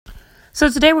So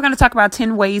today we're going to talk about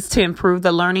 10 ways to improve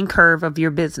the learning curve of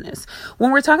your business.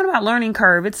 When we're talking about learning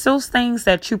curve, it's those things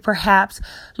that you perhaps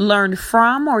learned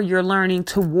from or you're learning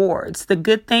towards. The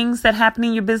good things that happen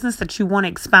in your business that you want to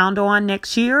expound on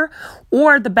next year,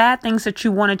 or the bad things that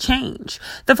you want to change.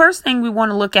 The first thing we want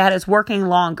to look at is working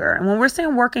longer. And when we're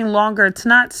saying working longer, it's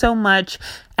not so much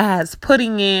as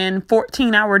putting in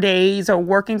 14-hour days or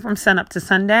working from sunup to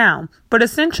sundown, but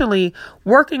essentially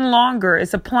working longer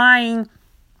is applying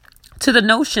to the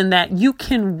notion that you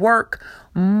can work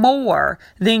more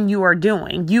than you are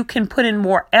doing. You can put in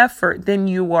more effort than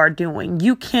you are doing.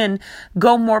 You can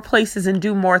go more places and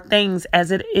do more things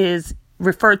as it is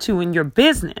referred to in your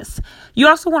business. You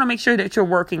also want to make sure that you're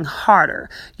working harder.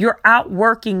 You're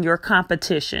outworking your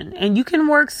competition, and you can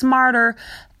work smarter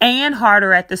and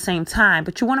harder at the same time,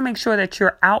 but you want to make sure that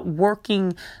you're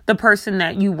outworking the person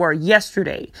that you were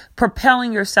yesterday,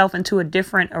 propelling yourself into a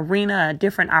different arena, a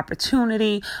different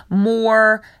opportunity,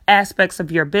 more aspects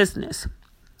of your business.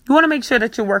 You want to make sure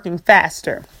that you're working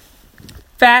faster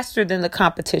than the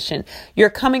competition. You're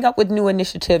coming up with new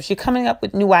initiatives. You're coming up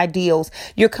with new ideals.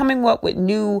 You're coming up with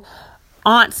new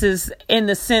answers in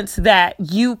the sense that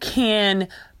you can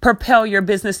propel your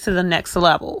business to the next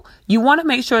level. You want to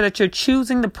make sure that you're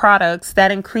choosing the products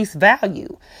that increase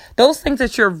value. Those things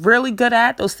that you're really good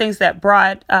at, those things that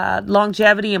brought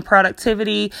longevity and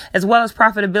productivity as well as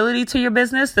profitability to your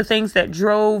business, the things that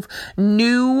drove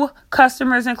new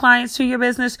customers and clients to your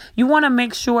business, you want to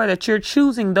make sure that you're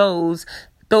choosing those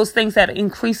things that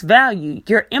increase value.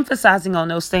 You're emphasizing on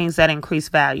those things that increase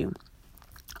value.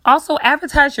 Also,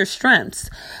 advertise your strengths.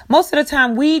 Most of the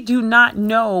time, we do not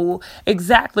know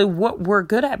exactly what we're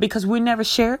good at because we never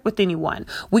share it with anyone.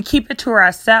 We keep it to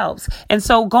ourselves. And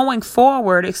so going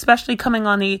forward, especially coming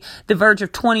on the verge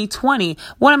of 2020,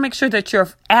 want to make sure that you're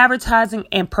advertising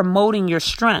and promoting your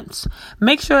strengths.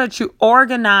 Make sure that you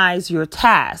organize your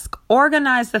task.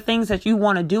 Organize the things that you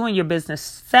want to do in your business.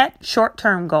 Set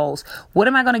short-term goals. What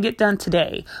am I going to get done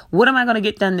today? What am I going to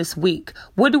get done this week?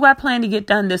 What do I plan to get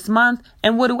done this month?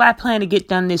 And what do I plan to get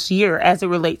done this year as it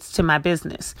relates to my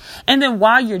business? And then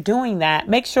while you're doing that,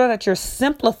 make sure that you're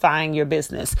simplifying your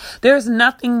business. There's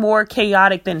nothing more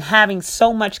chaotic than having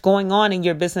so much going on in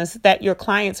your business that your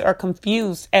clients are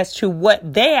confused as to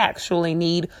what they actually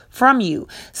need from you.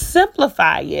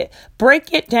 Simplify it.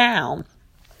 Break it down.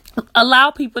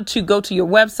 Allow people to go to your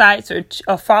websites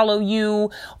or follow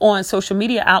you on social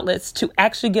media outlets to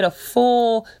actually get a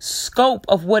full scope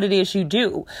of what it is you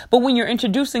do. But when you're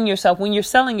introducing yourself, when you're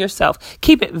selling yourself,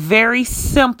 keep it very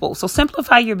simple. So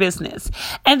simplify your business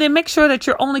and then make sure that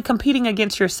you're only competing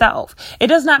against yourself. It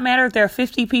does not matter if there are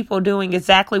 50 people doing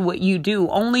exactly what you do.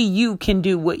 Only you can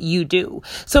do what you do.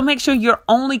 So make sure you're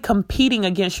only competing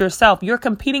against yourself. You're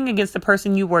competing against the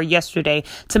person you were yesterday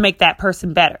to make that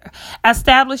person better.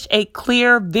 Establish a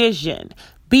clear vision.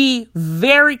 Be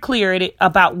very clear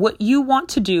about what you want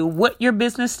to do, what your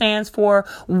business stands for,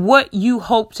 what you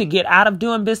hope to get out of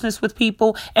doing business with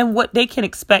people, and what they can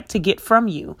expect to get from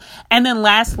you. And then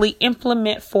lastly,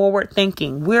 implement forward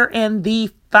thinking. We're in the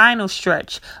final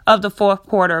stretch of the fourth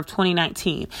quarter of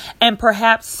 2019. And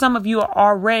perhaps some of you are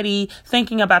already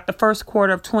thinking about the first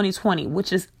quarter of 2020,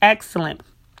 which is excellent.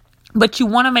 But you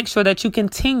want to make sure that you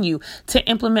continue to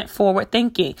implement forward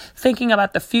thinking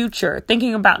about the future,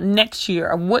 thinking about next year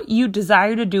of what you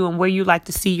desire to do and where you like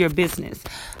to see your business.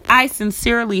 I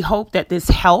sincerely hope that this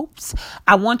helps.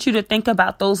 I want you to think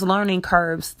about those learning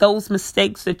curves, those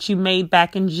mistakes that you made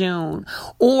back in June,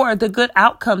 or the good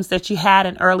outcomes that you had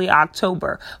in early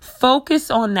October. Focus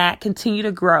on that. Continue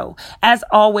to grow. As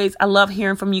always, I love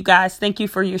hearing from you guys. Thank you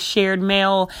for your shared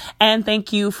mail, and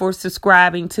thank you for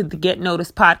subscribing to the Get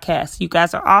Noticed podcast. You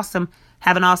guys are awesome.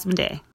 Have an awesome day.